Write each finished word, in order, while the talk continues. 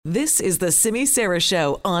This is the Simi Sara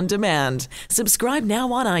Show on demand. Subscribe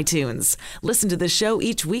now on iTunes. Listen to the show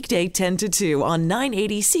each weekday 10 to 2 on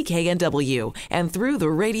 980 CKNW and through the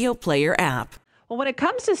Radio Player app. Well, when it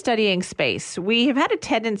comes to studying space, we have had a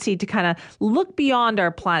tendency to kind of look beyond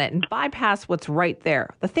our planet and bypass what's right there,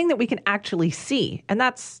 the thing that we can actually see, and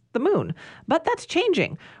that's the moon. But that's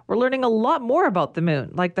changing. We're learning a lot more about the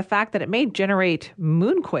moon, like the fact that it may generate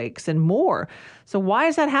moonquakes and more. So why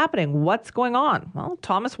is that happening? What's going on? Well,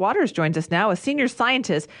 Thomas Waters joins us now, a senior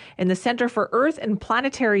scientist in the Center for Earth and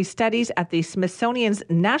Planetary Studies at the Smithsonian's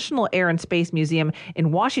National Air and Space Museum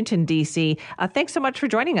in Washington, D.C. Thanks so much for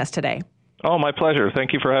joining us today. Oh, my pleasure.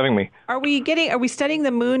 Thank you for having me. Are we studying the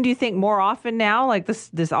moon, do you think, more often now, like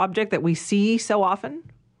this object that we see so often?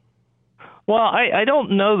 Well, I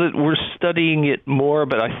don't know that we're studying it more,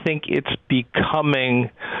 but I think it's becoming,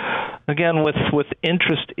 again, with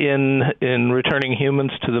interest in returning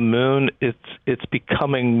humans to the moon, it's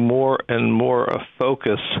becoming more and more a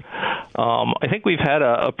focus. I think we've had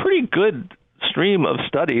a pretty good stream of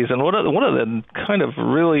studies, and one of the kind of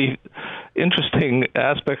really interesting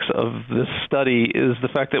aspects of this study is the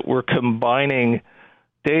fact that we're combining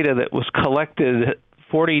data that was collected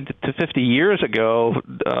 40 to 50 years ago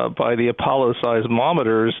by the Apollo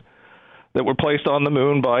seismometers that were placed on the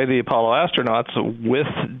moon by the Apollo astronauts with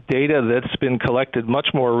data that's been collected much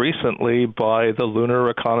more recently by the Lunar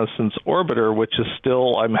Reconnaissance Orbiter, which is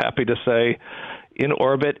still, I'm happy to say, in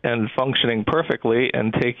orbit and functioning perfectly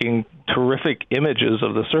and taking terrific images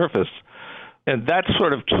of the surface. And that's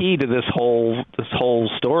sort of key to this whole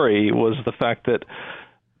story, was the fact that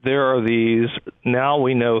there are these, now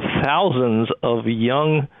we know, thousands of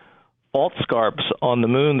young fault scarps on the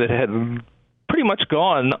moon that had pretty much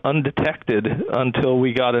gone undetected until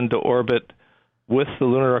we got into orbit with the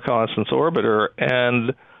Lunar Reconnaissance Orbiter.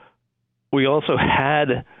 And we also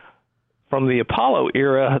had, from the Apollo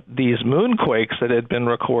era, these moonquakes that had been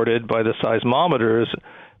recorded by the seismometers,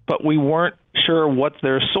 but we weren't sure what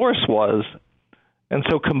their source was. And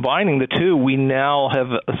so combining the two, we now have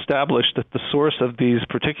established that the source of these,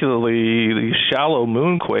 particularly these shallow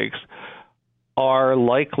moonquakes, are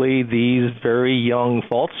likely these very young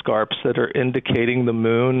fault scarps that are indicating the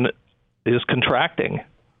moon is contracting.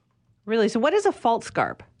 Really? So what is a fault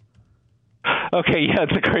scarp? Okay, yeah,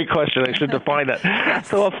 it's a great question. I should define that. Yes.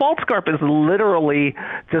 So a fault scarp is literally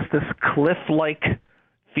just this cliff-like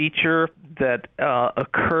feature that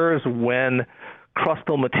occurs when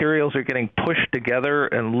crustal materials are getting pushed together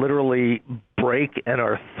and literally break and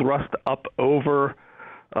are thrust up over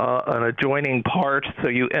an adjoining part. So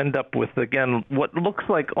you end up with, again, what looks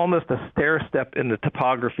like almost a stair step in the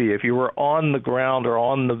topography. If you were on the ground or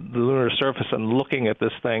on the lunar surface and looking at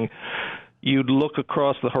this thing, you'd look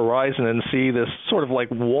across the horizon and see this sort of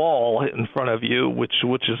like wall in front of you, which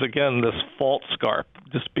is, again, this fault scarp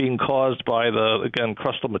just being caused by the, again,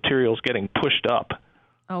 crustal materials getting pushed up.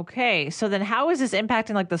 Okay, so then how is this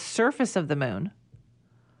impacting like the surface of the moon?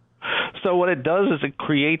 So what it does is it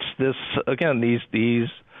creates this, again, these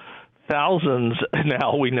thousands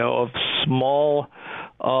now we know of small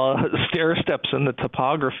stair steps in the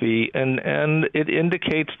topography, and it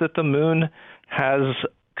indicates that the moon has,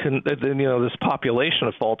 this population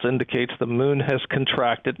of faults indicates the moon has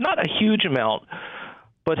contracted, not a huge amount,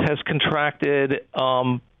 but has contracted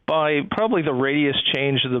by probably the radius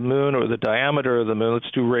change of the moon, or the diameter of the moon.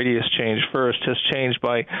 Let's do radius change first. Has changed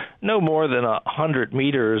by no more than 100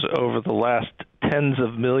 meters over the last tens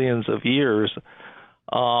of millions of years.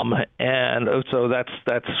 And so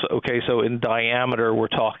that's okay. So in diameter, we're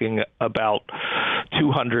talking about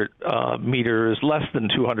 200 meters, less than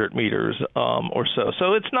 200 meters or so.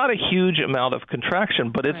 So it's not a huge amount of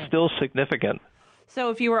contraction, but it's still significant. So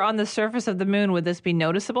if you were on the surface of the moon, would this be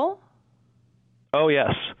noticeable? Oh,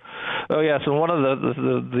 yes. And one of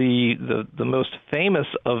the most famous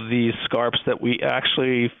of these scarps that we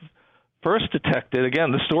actually first detected,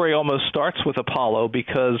 again, the story almost starts with Apollo,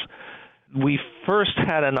 because we first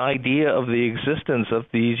had an idea of the existence of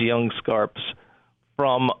these young scarps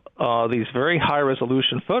from these very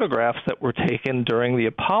high-resolution photographs that were taken during the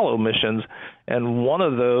Apollo missions. And one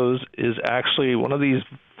of those is actually, one of these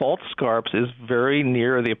fault scarps is very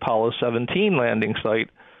near the Apollo 17 landing site.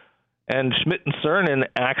 And Schmidt and Cernan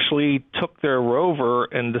actually took their rover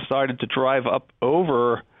and decided to drive up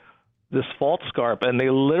over this fault scarp, and they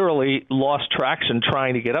literally lost traction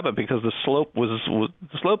trying to get up it, because the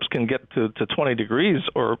slopes can get to 20 degrees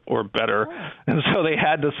or better. And so they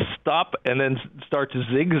had to stop and then start to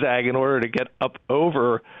zigzag in order to get up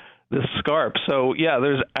over this scarp. So, yeah,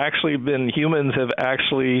 there's actually been, humans have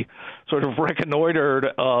actually sort of reconnoitered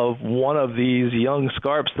of one of these young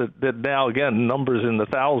scarps that now, again, numbers in the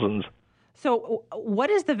thousands. So what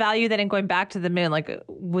is the value then in going back to the moon? Like,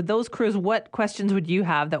 with those crews, what questions would you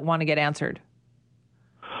have that want to get answered?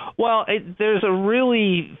 Well, there's a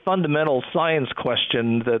really fundamental science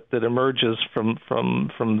question that emerges from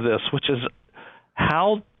this, which is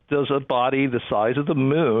how does a body the size of the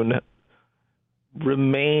moon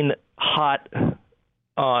remain hot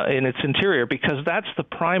in its interior? Because that's the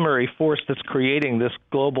primary force that's creating this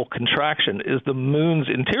global contraction, is the moon's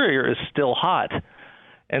interior is still hot.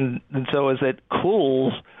 And so as it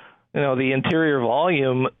cools, the interior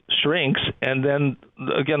volume shrinks, and then,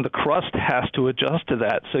 again, the crust has to adjust to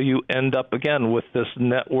that. So you end up, again, with this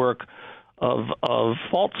network of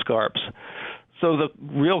fault scarps. So the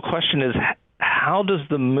real question is, how does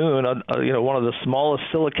the moon, one of the smallest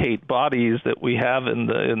silicate bodies that we have in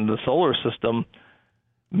the solar system,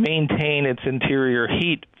 maintain its interior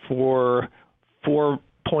heat for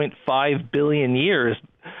 4.5 billion years?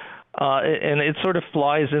 And it sort of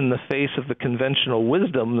flies in the face of the conventional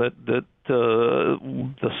wisdom that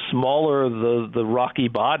the smaller the rocky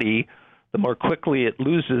body, the more quickly it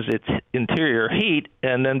loses its interior heat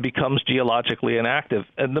and then becomes geologically inactive.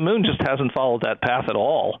 And the moon just hasn't followed that path at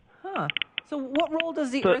all. Huh. So what role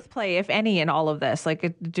does the Earth play, if any, in all of this?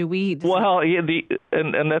 Like, do we... Well, yeah,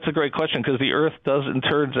 and that's a great question, because the Earth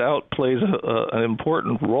turns out, plays an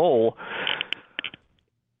important role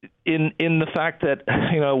in the fact that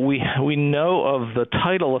we know of the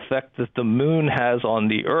tidal effect that the moon has on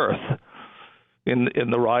the Earth in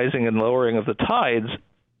the rising and lowering of the tides,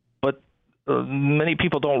 but many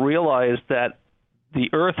people don't realize that the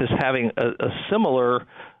Earth is having a similar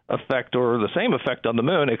effect or the same effect on the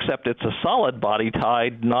moon, except it's a solid body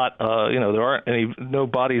tide, not there aren't no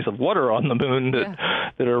bodies of water on the moon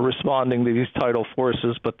that are responding to these tidal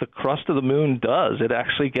forces, but the crust of the moon does. It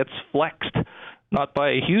actually gets flexed, not by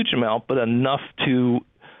a huge amount, but enough to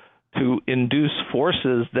induce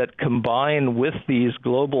forces that combine with these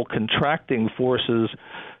global contracting forces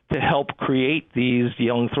to help create these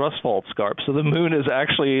young thrust fault scarps. So the moon is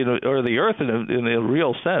actually, or the Earth in a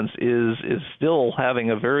real sense, is still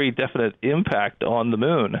having a very definite impact on the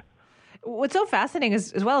moon. What's so fascinating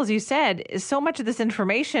is, as well as you said, is so much of this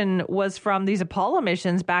information was from these Apollo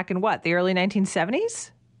missions back in the early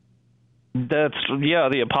 1970s?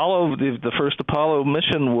 The Apollo, the first Apollo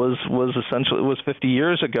mission was essentially 50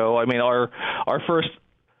 years ago. I mean, our first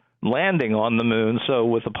landing on the moon, so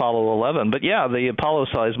with Apollo 11. But the Apollo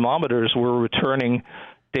seismometers were returning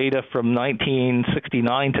data from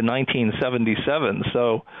 1969 to 1977.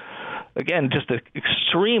 So again, just an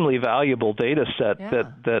extremely valuable data set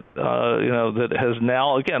that has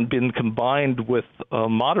now again been combined with a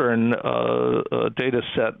modern data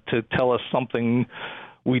set to tell us something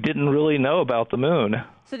we didn't really know about the moon.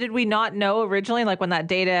 So did we not know originally, like when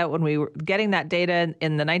we were getting that data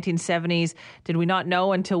in the 1970s, did we not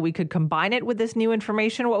know until we could combine it with this new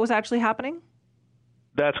information what was actually happening?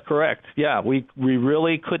 That's correct. Yeah, we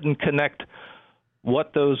really couldn't connect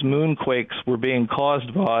what those moonquakes were being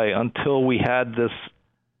caused by until we had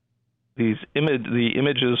the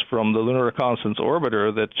images from the Lunar Reconnaissance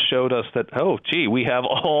Orbiter that showed us that, we have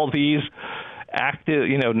all these active,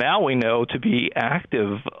 now we know to be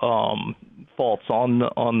active faults on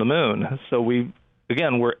the moon. So we're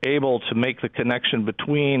able to make the connection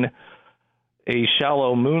between a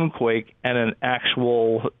shallow moonquake and an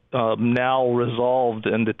actual now resolved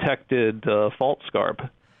and detected fault scarp.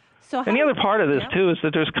 And the other part of this too is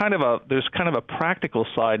that there's kind of a practical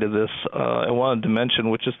side to this I wanted to mention,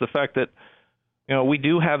 which is the fact that we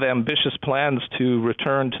do have ambitious plans to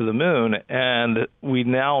return to the moon, and we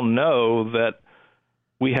now know that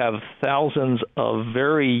we have thousands of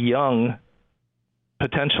very young,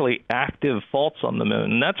 potentially active faults on the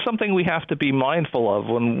moon. And that's something we have to be mindful of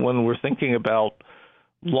when we're thinking about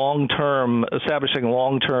establishing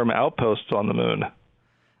long-term outposts on the moon.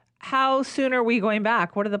 How soon are we going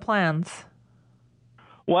back? What are the plans?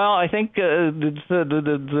 Well, I think the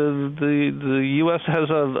U.S. has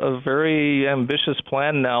a very ambitious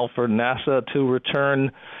plan now for NASA to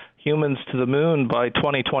return humans to the moon by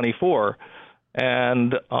 2024,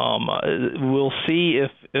 and we'll see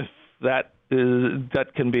if that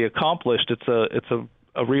can be accomplished. It's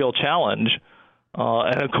a real challenge,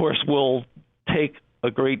 and of course we'll take a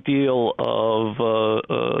great deal of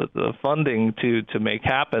funding to make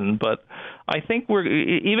happen. But I think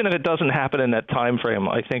even if it doesn't happen in that time frame,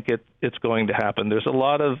 I think it's going to happen. There's a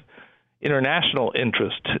lot of international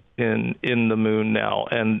interest in the moon now,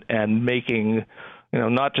 and making,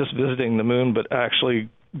 not just visiting the moon, but actually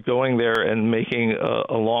going there and making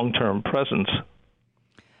a long-term presence.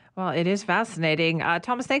 Well, it is fascinating.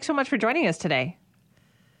 Thomas, thanks so much for joining us today.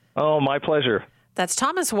 Oh, my pleasure. That's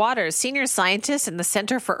Thomas Waters, senior scientist in the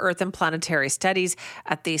Center for Earth and Planetary Studies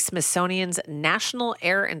at the Smithsonian's National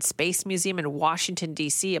Air and Space Museum in Washington,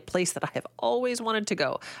 D.C., a place that I have always wanted to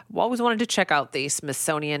go. I've always wanted to check out the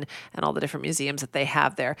Smithsonian and all the different museums that they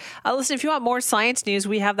have there. Listen, if you want more science news,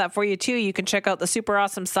 we have that for you, too. You can check out the Super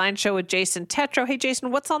Awesome Science Show with Jason Tetro. Hey,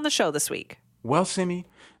 Jason, what's on the show this week? Well, Simi,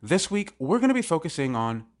 this week we're going to be focusing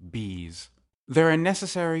on bees. They're a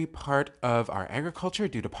necessary part of our agriculture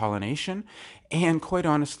due to pollination, and quite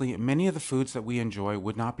honestly, many of the foods that we enjoy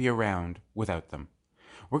would not be around without them.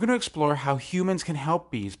 We're going to explore how humans can help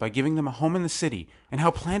bees by giving them a home in the city, and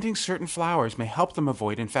how planting certain flowers may help them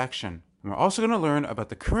avoid infection. And we're also going to learn about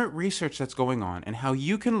the current research that's going on and how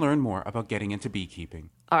you can learn more about getting into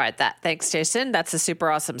beekeeping. All right, thanks, Jason. That's the Super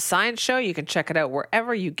Awesome Science Show. You can check it out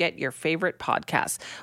wherever you get your favorite podcasts.